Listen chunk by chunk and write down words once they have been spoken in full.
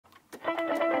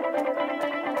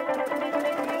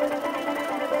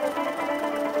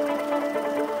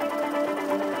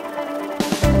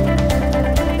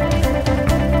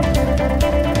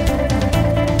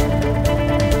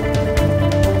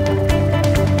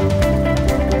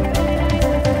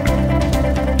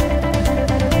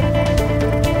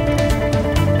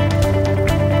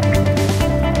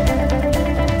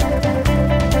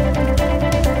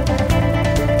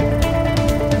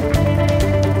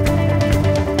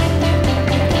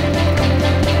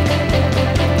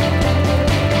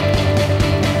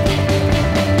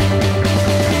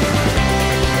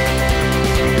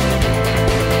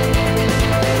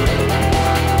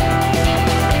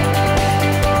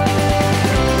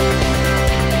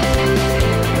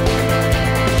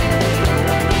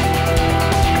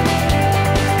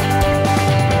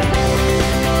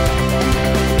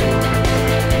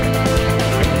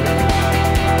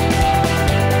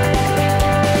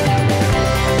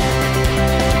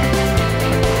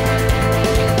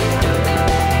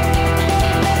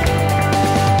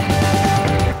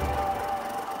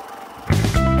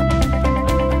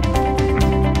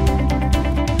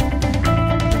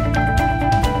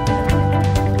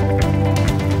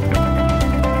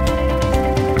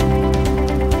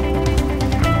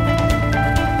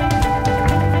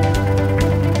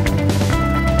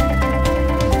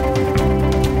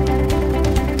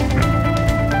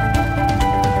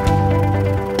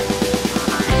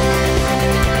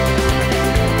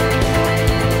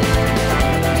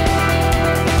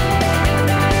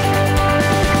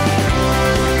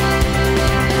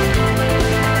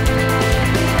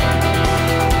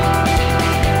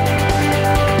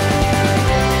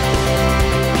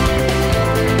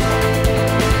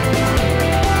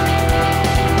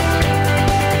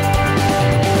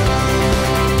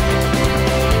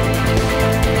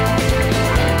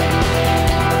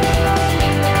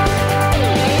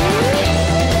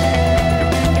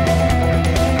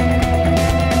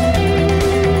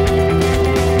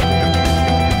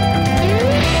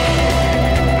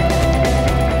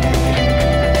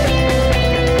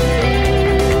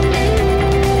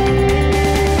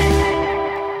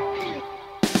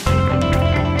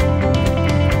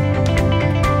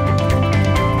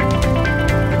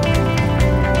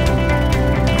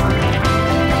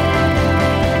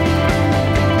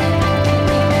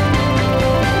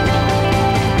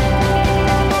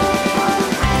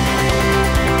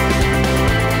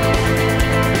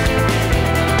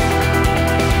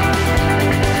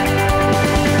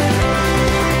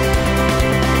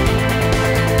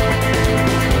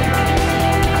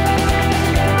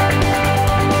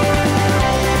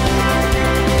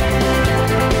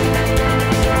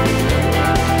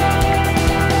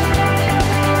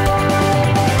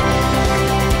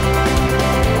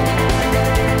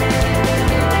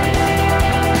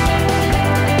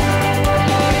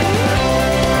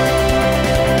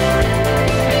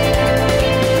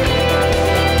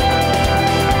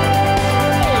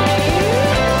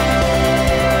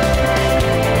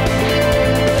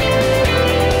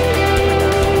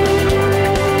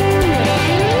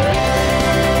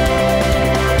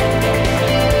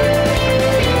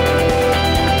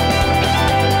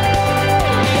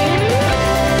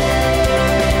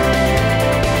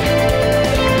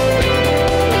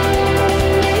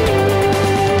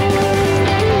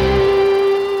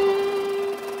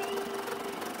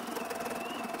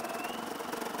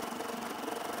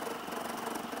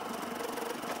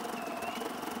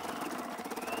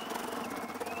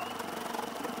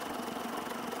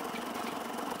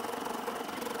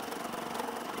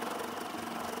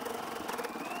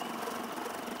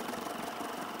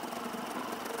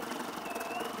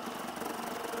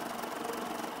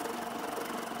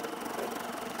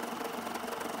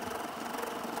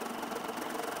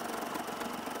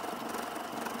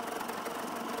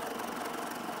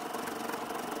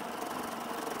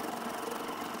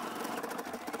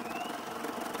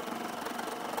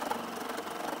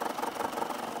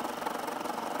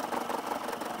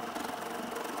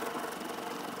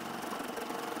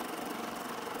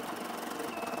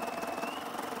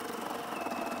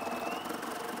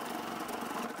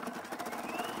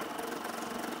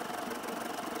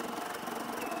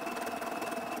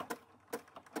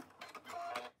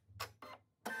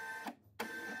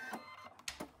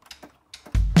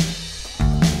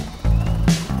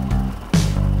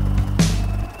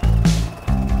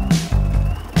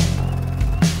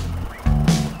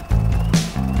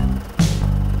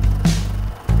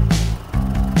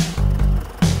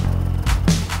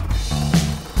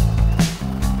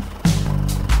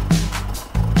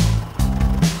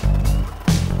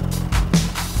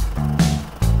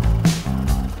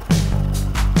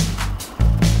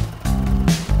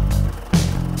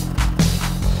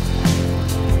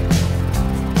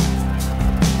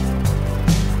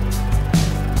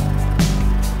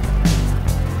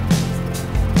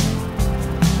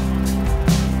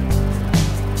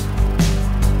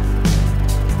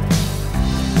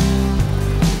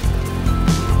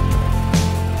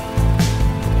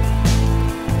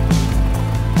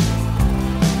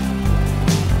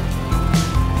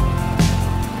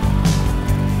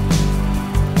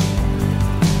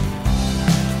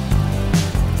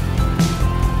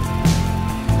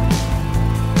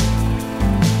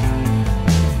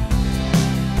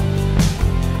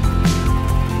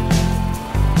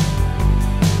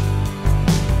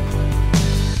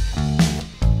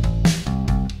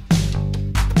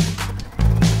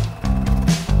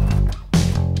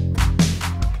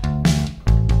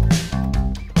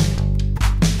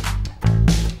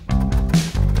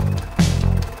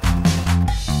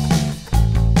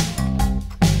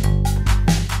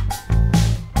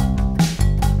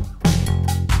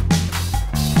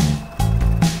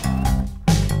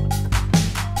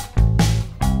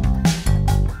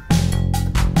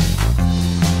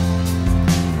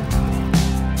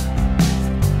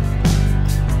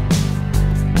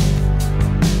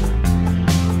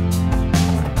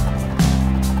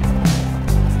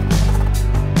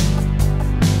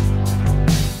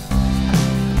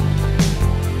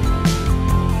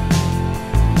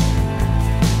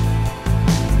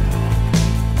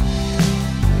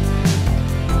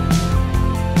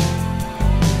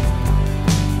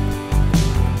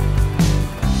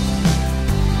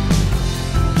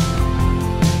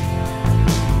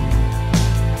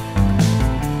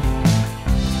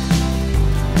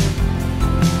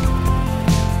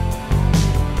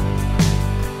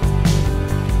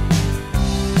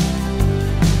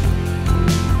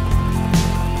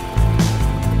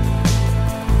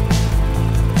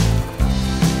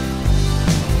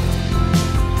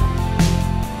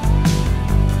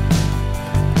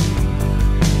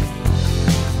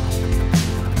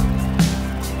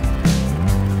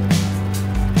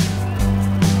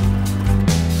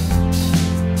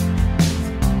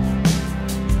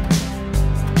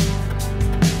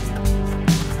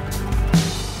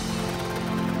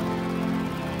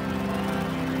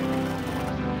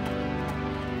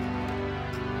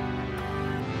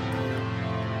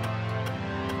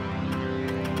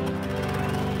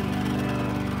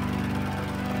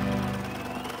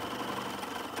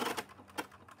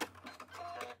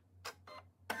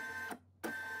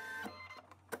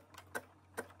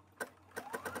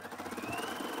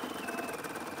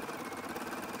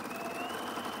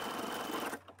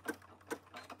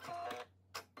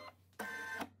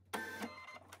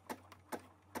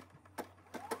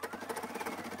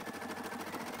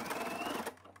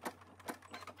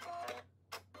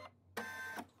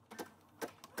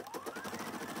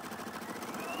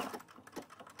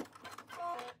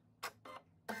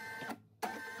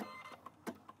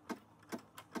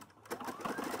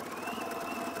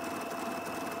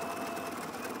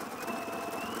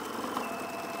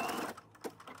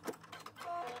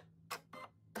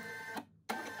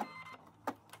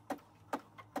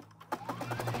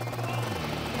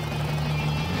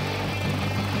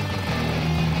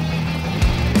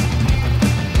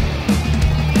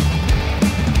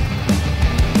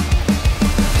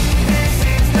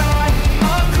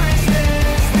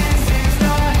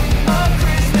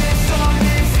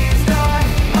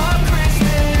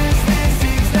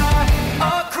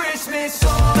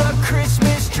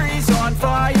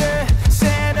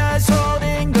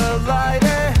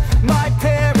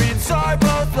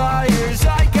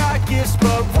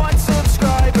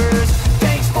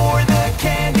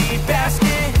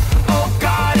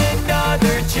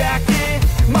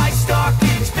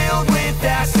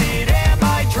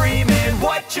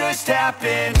just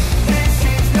happened. This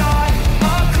is not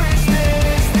a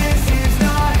Christmas. This is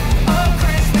not a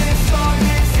Christmas song.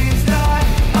 This is not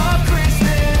a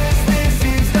Christmas. This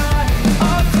is not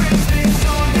a Christmas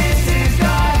song. This is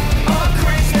not a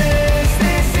Christmas.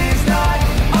 This is not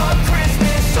a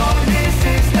Christmas song. This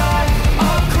is not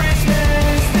a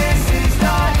Christmas. This is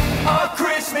not a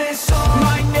Christmas song.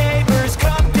 My neighbors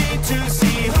compete to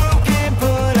see who can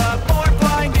put up more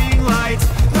blinding lights.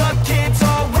 The kids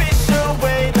all wish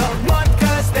away the month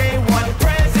 'cause they want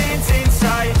presents in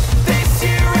sight. This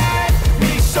year had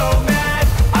me so mad.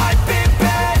 I've been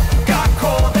bad, got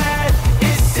coal that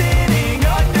is sitting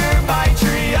under my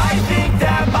tree. I think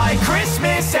that my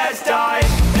Christmas has died.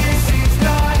 This is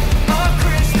not a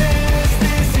Christmas.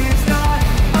 This is not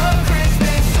a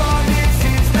Christmas song. This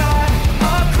is not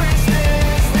a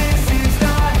Christmas. This is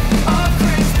not a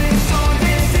Christmas song.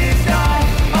 This is not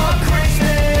a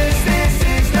Christmas. This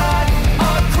is not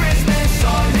a Christmas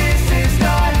song. This is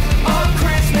not a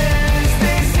Christmas.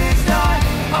 This is not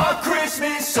a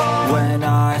Christmas song. When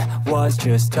I was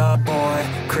just a boy,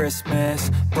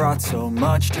 Christmas brought so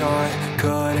much joy.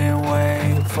 Couldn't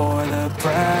wait for the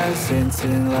presents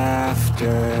and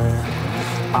laughter.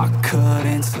 I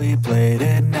couldn't sleep late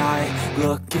at night,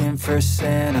 looking for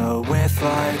Santa with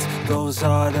lights. Those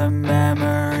are the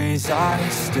memories I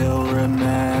still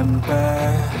remember.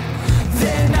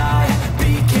 Then I